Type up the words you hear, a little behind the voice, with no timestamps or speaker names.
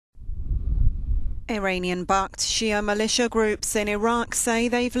Iranian-backed Shia militia groups in Iraq say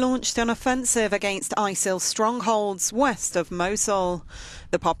they've launched an offensive against ISIL strongholds west of Mosul.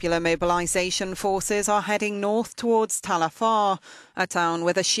 The Popular Mobilisation Forces are heading north towards Tal Afar, a town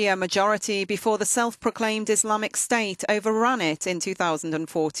with a Shia majority before the self-proclaimed Islamic State overran it in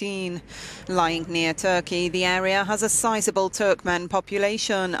 2014. Lying near Turkey, the area has a sizeable Turkmen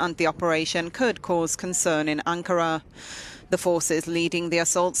population, and the operation could cause concern in Ankara. The forces leading the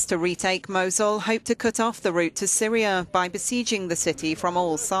assaults to retake Mosul hope to cut off the route to Syria by besieging the city from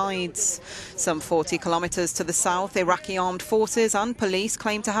all sides. Some 40 kilometers to the south, Iraqi armed forces and police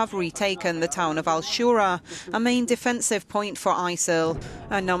claim to have retaken the town of Al-Shura, a main defensive point for ISIL.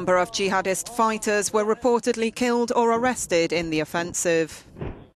 A number of jihadist fighters were reportedly killed or arrested in the offensive.